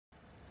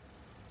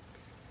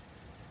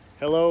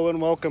Hello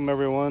and welcome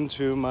everyone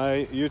to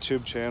my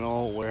YouTube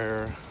channel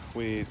where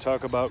we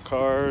talk about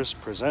cars,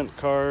 present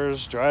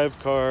cars, drive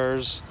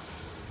cars,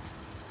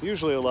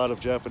 usually a lot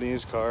of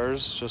Japanese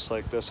cars just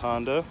like this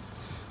Honda.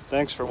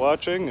 Thanks for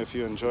watching. If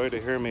you enjoy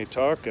to hear me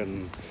talk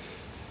and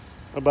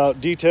about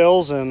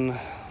details and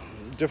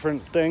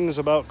different things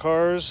about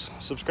cars,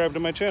 subscribe to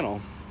my channel.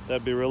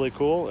 That'd be really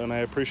cool, and I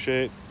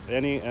appreciate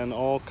any and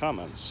all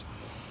comments.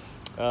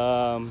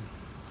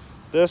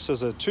 This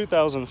is a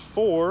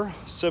 2004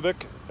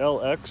 Civic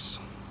LX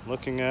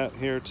looking at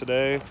here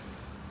today.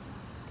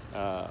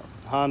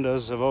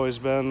 Hondas have always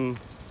been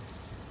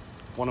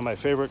one of my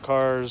favorite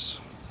cars.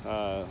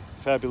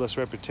 Fabulous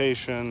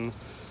reputation,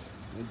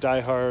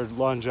 die-hard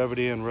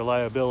longevity and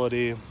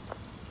reliability.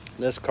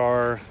 This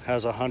car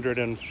has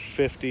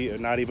 150,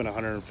 not even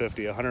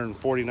 150,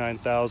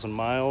 149,000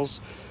 miles.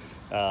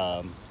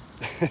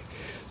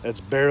 It's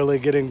barely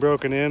getting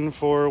broken in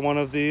for one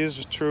of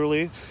these,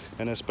 truly,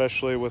 and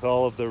especially with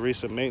all of the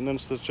recent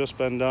maintenance that's just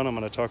been done, I'm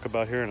going to talk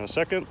about here in a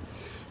second.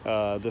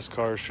 This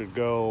car should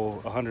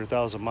go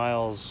 100,000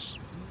 miles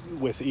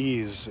with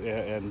ease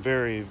and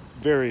very,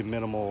 very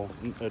minimal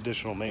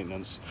additional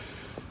maintenance.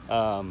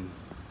 I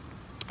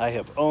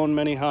have owned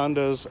many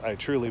Hondas. I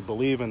truly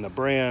believe in the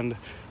brand.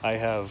 I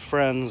have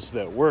friends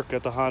that work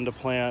at the Honda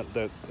plant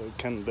that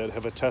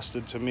have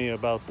attested to me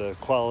about the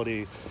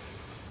quality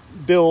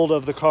build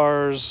of the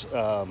cars.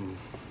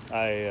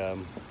 I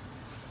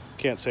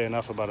can't say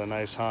enough about a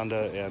nice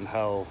Honda and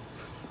how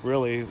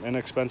really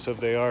inexpensive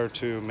they are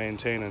to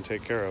maintain and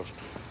take care of.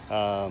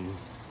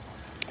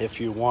 If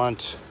you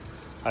want,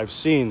 I've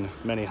seen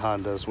many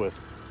Hondas with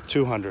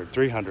 200,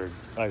 300.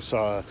 I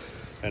saw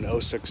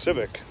an 06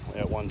 Civic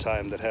at one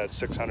time that had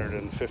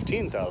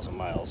 615,000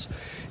 miles.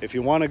 If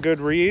you want a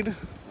good read,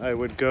 I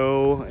would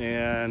go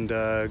and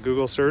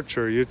Google search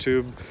or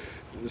YouTube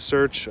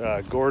search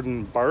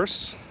Gordon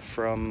Barse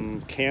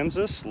from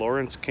Kansas,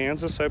 Lawrence,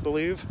 Kansas, I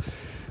believe.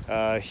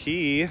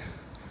 He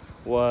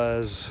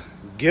was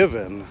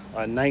given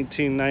a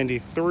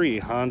 1993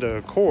 Honda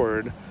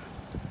Accord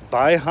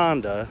by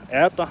Honda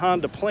at the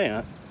Honda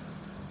plant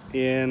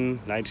in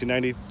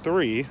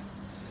 1993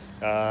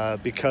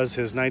 because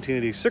his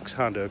 1986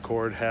 Honda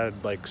Accord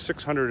had like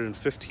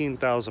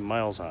 615,000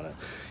 miles on it.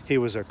 He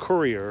was a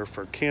courier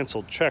for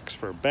canceled checks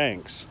for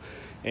banks,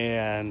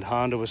 and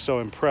Honda was so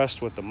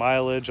impressed with the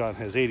mileage on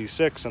his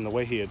 86 and the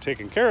way he had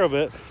taken care of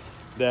it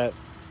that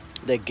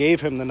they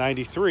gave him the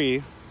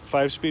 93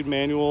 5-speed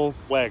manual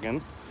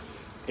wagon.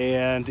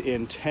 And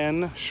in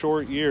 10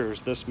 short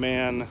years, this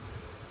man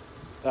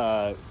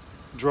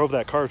drove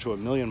that car to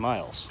 1,000,000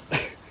 miles.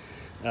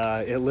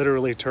 It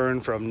literally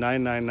turned from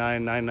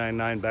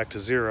 999 back to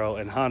 0,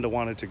 and Honda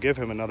wanted to give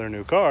him another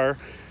new car,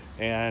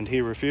 and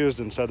he refused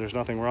and said, "There's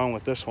nothing wrong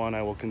with this one.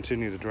 I will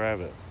continue to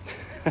drive it."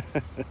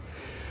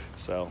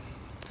 So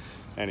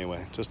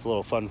anyway, just a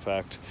little fun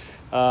fact.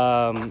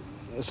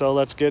 So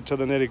let's get to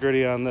the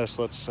nitty-gritty on this.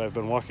 I've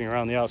been walking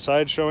around the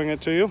outside showing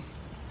it to you.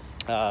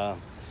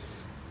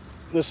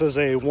 This is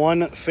a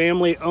one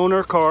family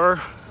owner car,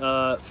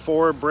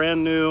 4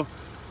 brand new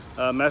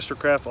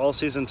Mastercraft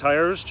all-season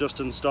tires just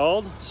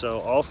installed. So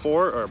all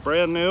 4 are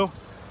brand new.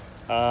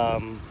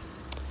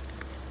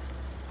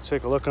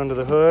 Take a look under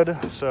the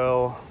hood.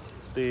 So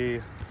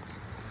the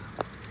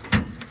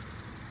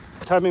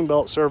timing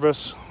belt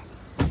service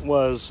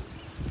was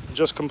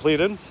just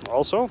completed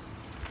also.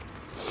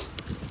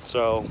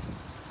 So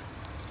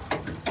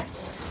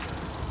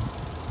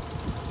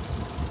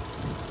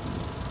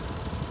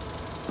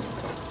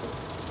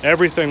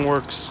everything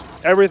works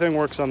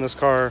on this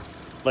car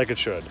like it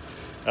should.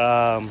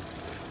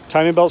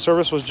 Timing belt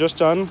service was just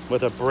done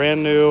with a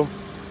brand new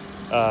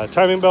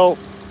timing belt,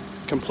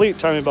 complete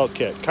timing belt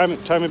kit.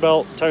 Timing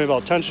belt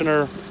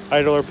tensioner,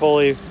 idler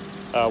pulley,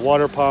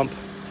 water pump,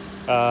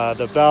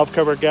 the valve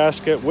cover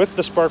gasket with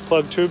the spark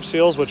plug tube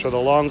seals, which are the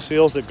long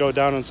seals that go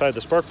down inside the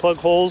spark plug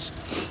holes,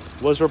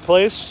 was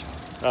replaced.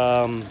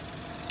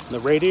 The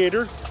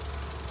radiator,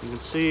 you can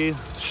see,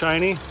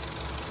 shiny.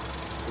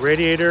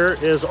 Radiator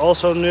is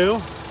also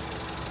new.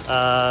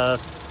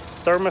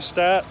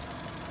 Thermostat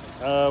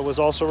was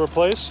also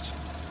replaced.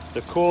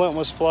 The coolant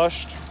was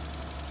flushed.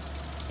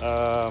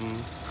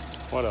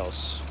 What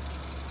else?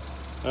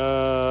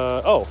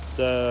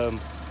 The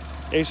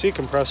AC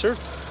compressor.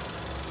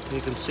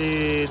 You can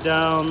see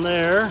down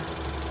there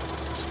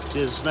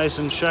is nice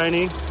and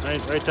shiny,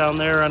 right down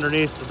there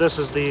underneath. This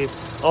is the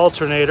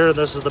alternator,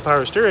 this is the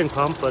power steering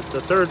pump, but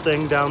the third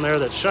thing down there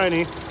that's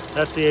shiny,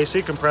 that's the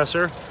AC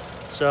compressor.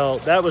 So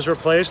that was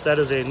replaced. That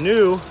is a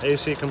new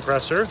AC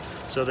compressor.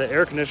 So the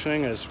air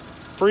conditioning is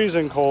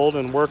freezing cold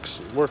and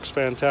works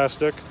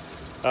fantastic.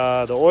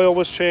 The oil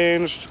was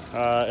changed,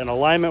 an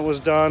alignment was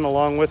done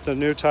along with the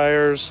new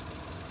tires.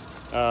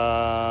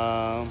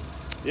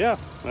 Yeah,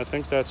 I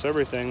think that's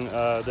everything.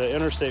 The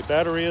interstate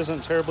battery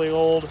isn't terribly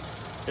old.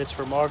 It's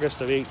from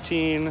August of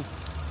 18.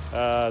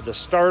 The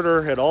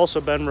starter had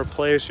also been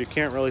replaced. You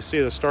can't really see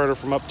the starter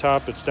from up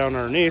top. It's down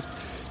underneath.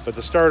 But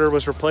the starter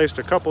was replaced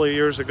a couple of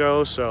years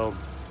ago, so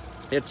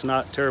it's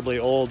not terribly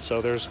old.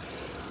 So there's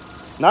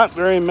not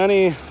very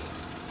many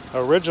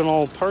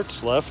original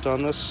parts left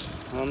on this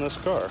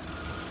car.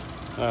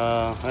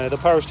 The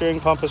power steering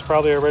pump is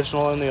probably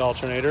original in the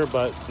alternator,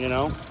 but you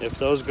know, if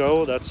those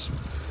go, that's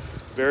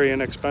very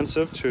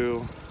inexpensive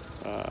to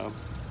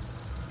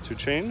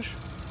change.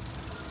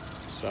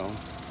 So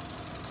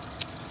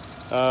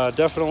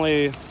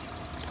definitely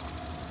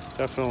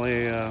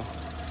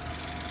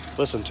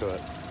listen to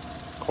it.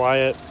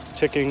 Quiet,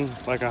 ticking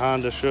like a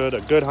Honda should.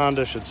 A good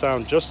Honda should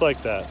sound just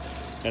like that,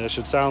 and it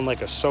should sound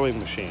like a sewing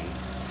machine.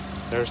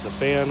 There's the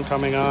fan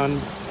coming on,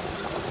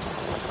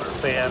 or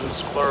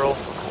fans, plural.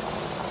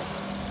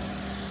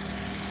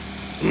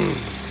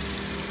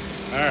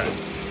 Alright,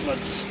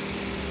 let's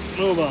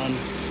move on.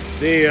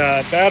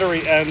 The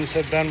battery ends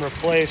have been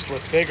replaced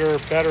with bigger,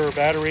 better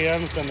battery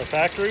ends than the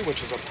factory,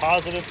 which is a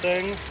positive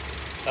thing.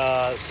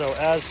 So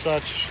as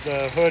such,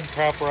 the hood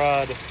prop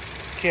rod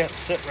can't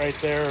sit right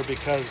there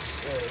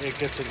because it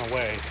gets in the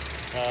way.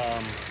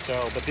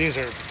 But these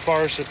are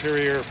far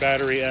superior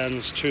battery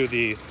ends to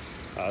the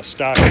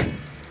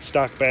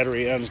stock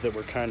battery ends that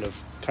were kind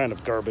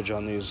of garbage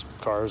on these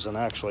cars, and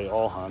actually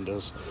all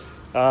Hondas.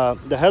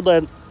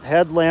 The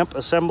headlamp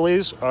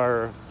assemblies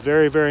are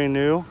very, very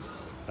new.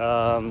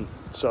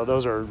 So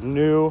those are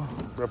new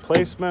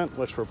replacement,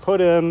 which were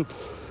put in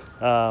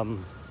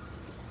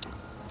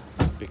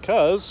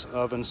because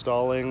of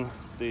installing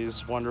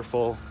these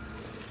wonderful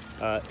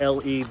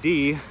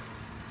LED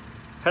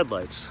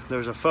headlights.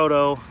 There's a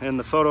photo in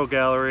the photo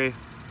gallery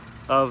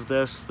of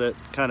this that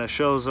kind of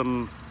shows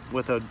them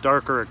with a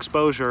darker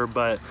exposure,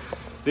 but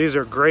these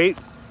are great.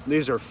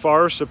 These are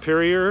far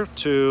superior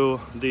to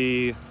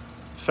the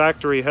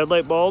factory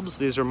headlight bulbs.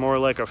 These are more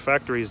like a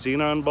factory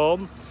xenon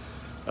bulb.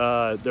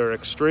 They're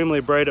extremely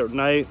bright at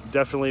night,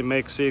 definitely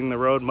make seeing the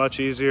road much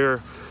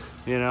easier.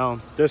 You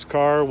know, this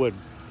car would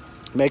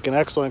make an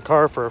excellent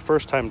car for a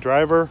first-time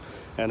driver,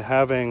 and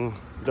having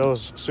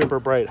those super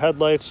bright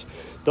headlights,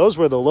 those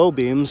were the low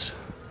beams.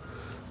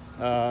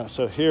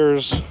 So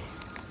here's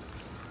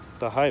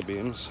the high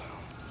beams.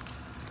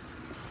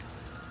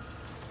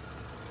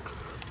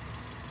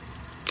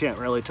 Can't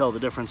really tell the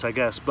difference, I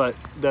guess, but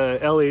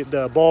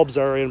the bulbs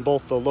are in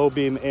both the low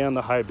beam and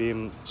the high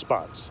beam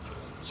spots.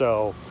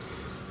 So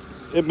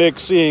it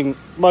makes seeing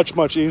much,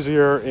 much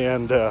easier,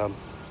 and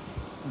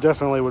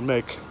definitely would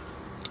make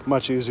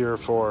much easier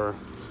for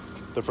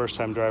the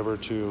first-time driver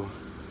to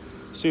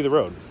see the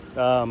road.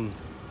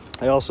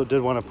 I also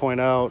did want to point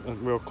out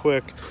real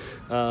quick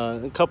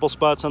a couple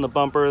spots on the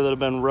bumper that have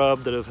been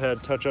rubbed, that have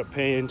had touch-up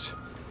paint.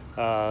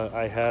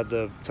 I had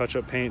the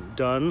touch-up paint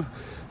done.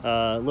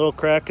 Little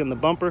crack in the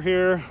bumper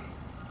here.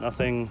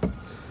 Nothing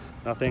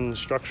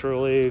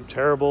structurally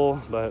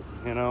terrible, but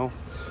you know,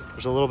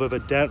 there's a little bit of a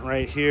dent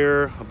right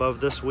here above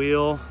this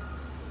wheel.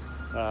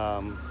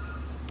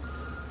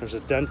 There's a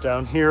dent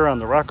down here on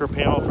the rocker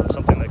panel from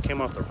something that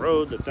came off the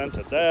road that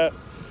dented that.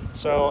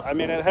 So I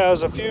mean, it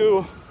has a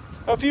few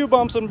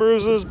bumps and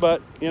bruises,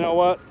 but you know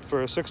what?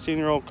 For a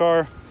 16-year-old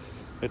car,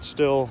 it's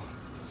still,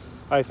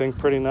 I think,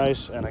 pretty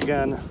nice. And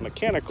again,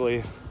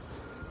 mechanically,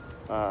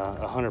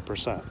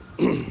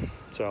 100%.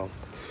 So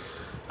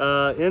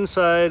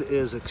inside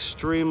is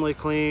extremely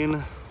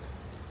clean,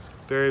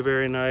 very,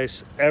 very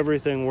nice.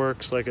 Everything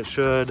works like it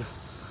should.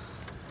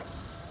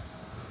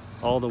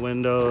 All the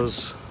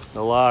windows,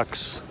 the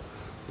locks,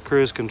 the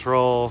cruise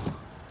control,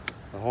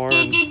 the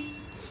horn,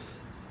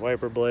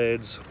 wiper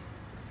blades.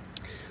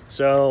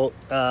 So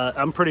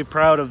I'm pretty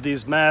proud of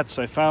these mats.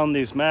 I found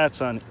these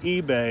mats on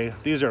eBay.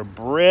 These are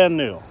brand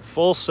new,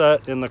 full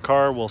set in the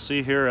car. We'll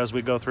see here as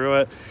we go through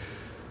it.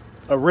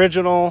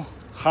 Original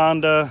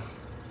Honda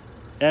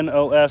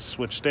NOS,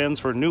 which stands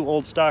for New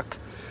Old Stock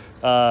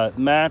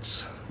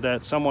mats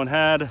that someone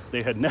had,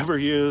 they had never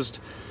used.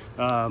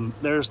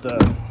 There's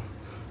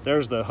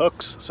the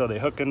hooks, so they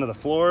hook into the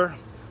floor,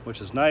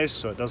 which is nice,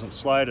 so it doesn't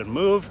slide and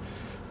move.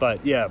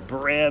 But yeah,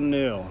 brand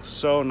new,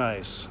 so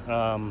nice.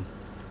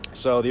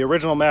 So the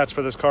original mats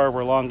for this car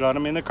were long gone. I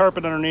mean, the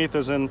carpet underneath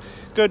is in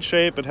good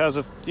shape. It has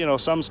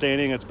some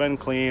staining. It's been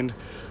cleaned,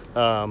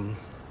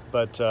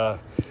 but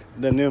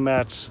the new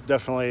mats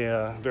definitely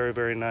very,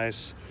 very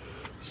nice.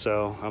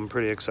 So I'm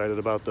pretty excited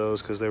about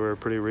those because they were a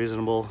pretty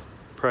reasonable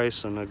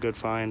price and a good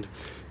find.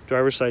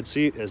 Driver's side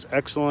seat is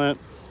excellent.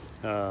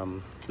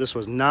 This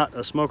was not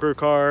a smoker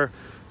car.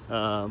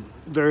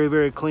 Very,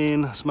 very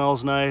clean,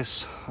 smells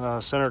nice.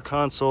 Center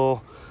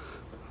console,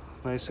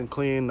 nice and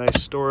clean,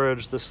 nice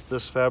storage.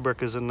 This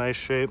fabric is in nice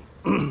shape.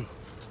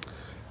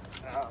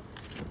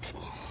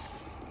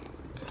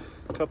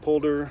 Cup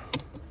holder,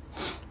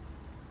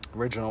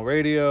 original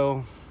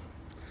radio.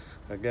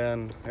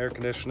 Again, air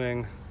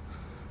conditioning,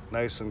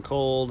 nice and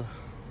cold,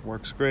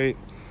 works great.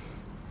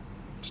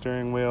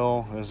 Steering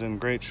wheel is in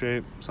great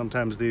shape.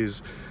 Sometimes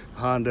these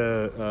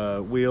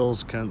Honda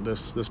wheels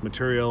this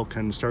material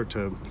can start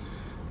to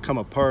come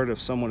apart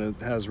if someone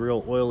has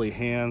real oily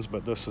hands,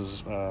 but this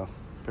is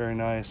very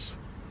nice.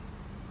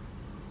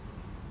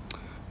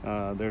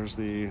 There's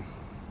the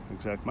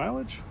exact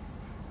mileage,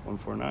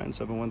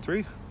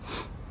 149,713.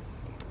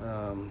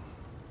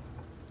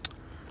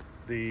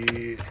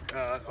 The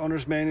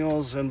owner's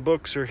manuals and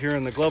books are here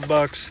in the glove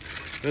box.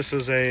 This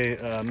is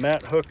a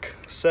mat hook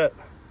set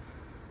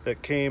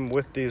that came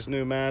with these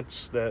new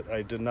mats that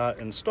I did not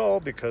install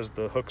because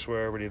the hooks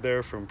were already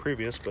there from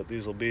previous, but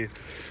these will be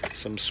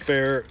some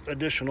spare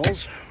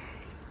additionals.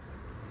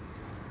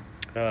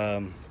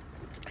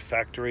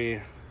 Factory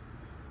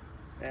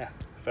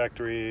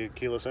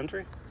keyless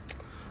entry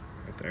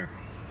right there.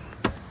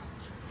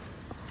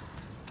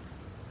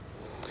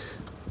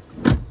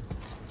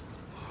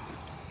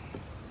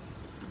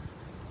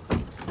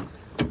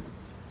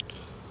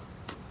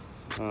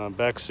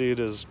 Back seat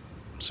is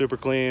super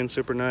clean,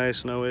 super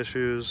nice, no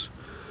issues.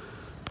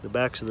 The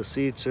backs of the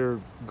seats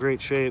are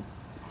great shape.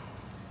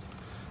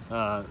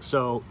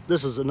 So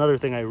this is another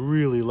thing I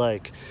really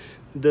like.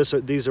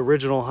 These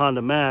original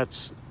Honda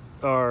mats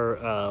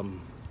are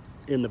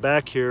in the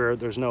back here.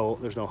 There's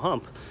no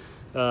hump,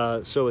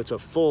 so it's a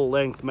full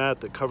length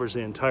mat that covers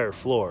the entire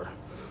floor.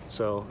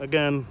 So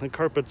again, the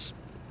carpet's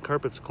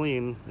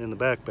clean in the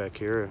back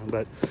here,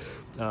 but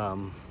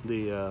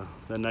the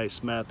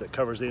nice mat that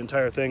covers the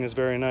entire thing is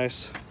very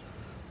nice.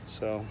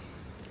 So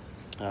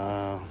take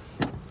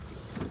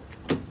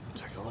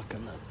a look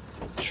in the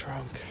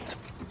trunk.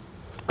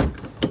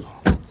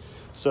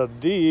 So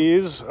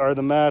these are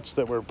the mats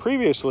that were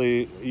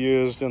previously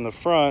used in the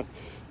front,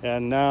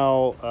 and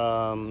now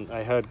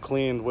I had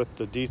cleaned with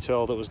the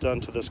detail that was done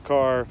to this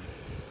car.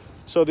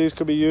 So these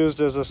could be used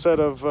as a set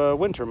of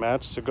winter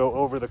mats to go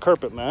over the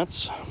carpet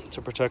mats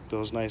to protect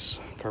those nice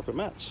carpet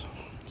mats.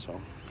 So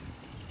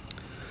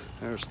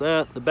there's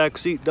that. The back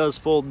seat does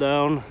fold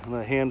down.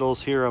 The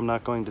handles here, I'm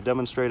not going to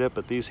demonstrate it,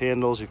 but these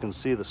handles, you can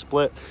see the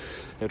split.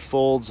 It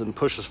folds and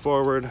pushes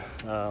forward.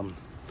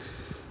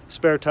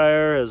 Spare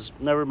tire has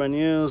never been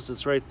used.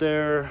 It's right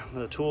there.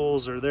 The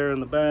tools are there in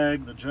the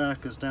bag. The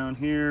jack is down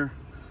here.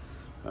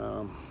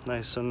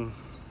 Nice and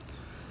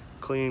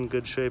clean,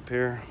 good shape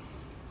here.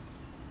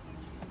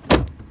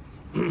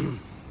 All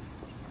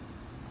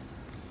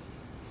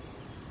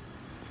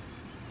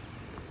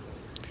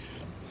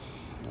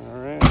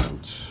right.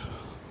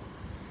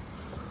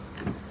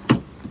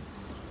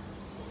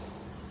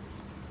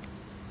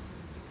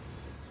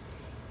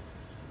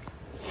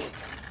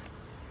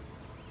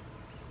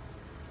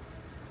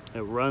 It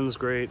runs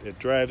great, it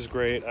drives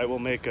great. I will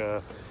make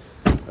a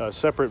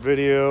separate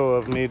video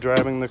of me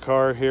driving the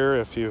car here.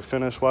 If you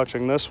finish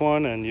watching this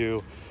one and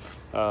you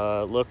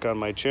look on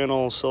my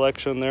channel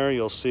selection there,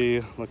 you'll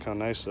see, look how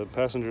nice the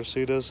passenger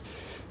seat is.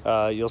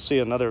 You'll see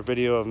another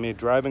video of me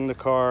driving the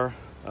car.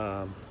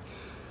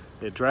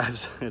 It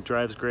drives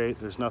great.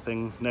 There's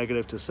nothing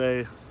negative to say.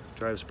 It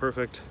drives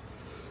perfect.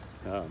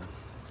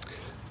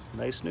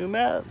 Nice new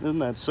mat. Isn't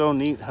that so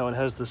neat how it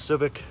has the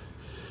Civic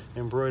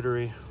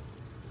embroidery?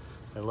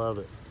 I love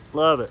it.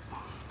 Love it.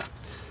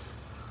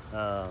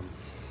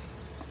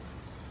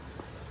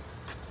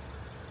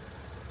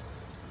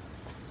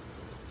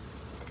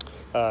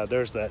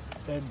 There's that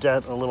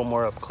dent a little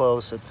more up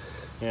close.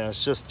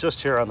 It's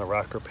just here on the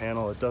rocker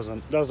panel. It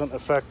doesn't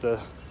affect the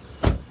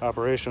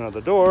operation of the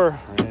door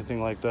or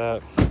anything like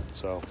that.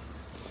 So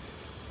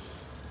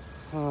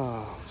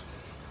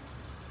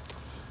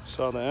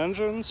saw the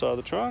engine, saw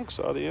the trunk,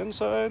 saw the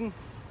inside.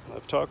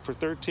 I've talked for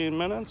 13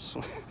 minutes,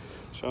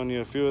 showing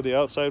you a few of the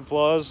outside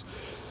flaws.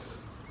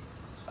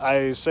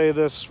 I say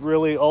this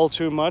really all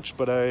too much,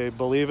 but I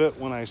believe it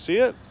when I see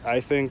it. I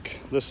think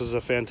this is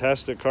a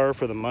fantastic car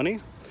for the money.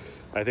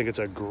 I think it's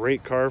a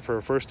great car for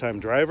a first-time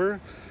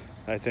driver.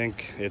 I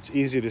think it's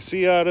easy to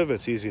see out of,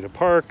 it's easy to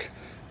park,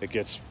 it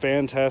gets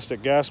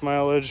fantastic gas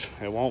mileage,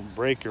 it won't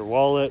break your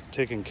wallet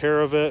taking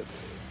care of it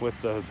with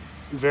the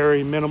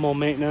very minimal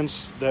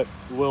maintenance that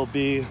will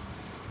be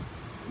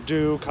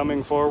due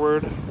coming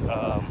forward.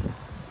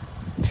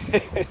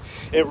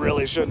 It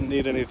really shouldn't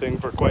need anything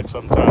for quite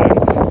some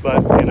time,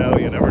 but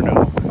you never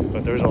know.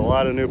 But there's a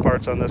lot of new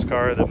parts on this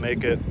car that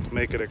make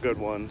it a good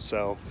one.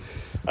 So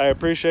I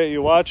appreciate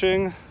you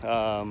watching.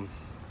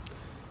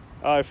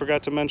 I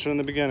forgot to mention in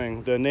the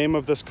beginning, the name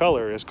of this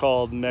color is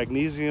called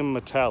Magnesium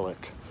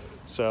Metallic.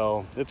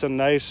 So it's a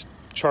nice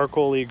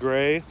charcoaly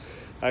gray.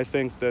 I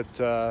think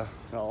that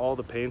all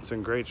the paint's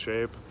in great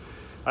shape.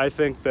 I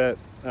think that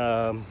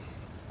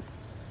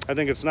I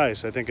think it's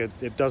nice. I think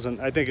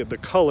the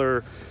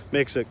color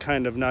makes it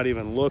kind of not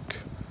even look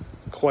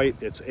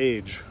quite its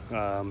age.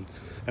 And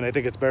I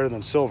think it's better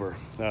than silver.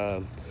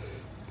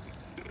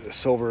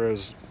 Silver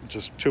is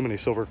just too many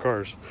silver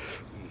cars.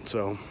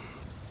 So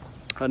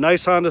a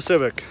nice Honda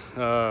Civic,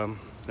 and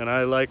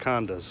I like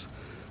Hondas.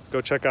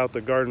 Go check out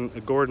the Gordon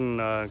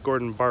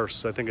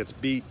Barss. I think it's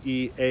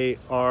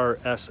B-E-A-R-S-S.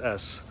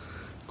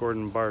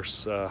 Gordon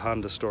Barss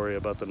Honda story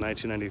about the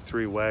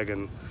 1993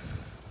 wagon.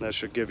 That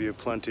should give you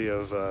plenty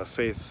of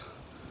faith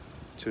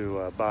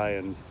to buy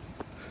and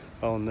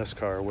own this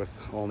car with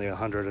only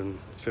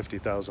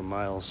 150,000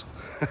 miles.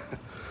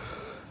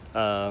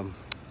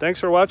 Thanks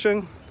for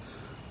watching.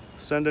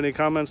 Send any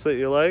comments that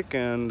you like,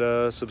 and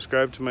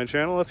subscribe to my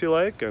channel if you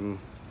like. And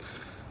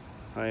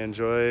I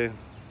enjoy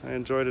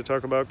to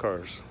talk about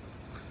cars.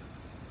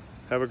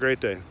 Have a great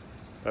day.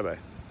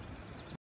 Bye-bye.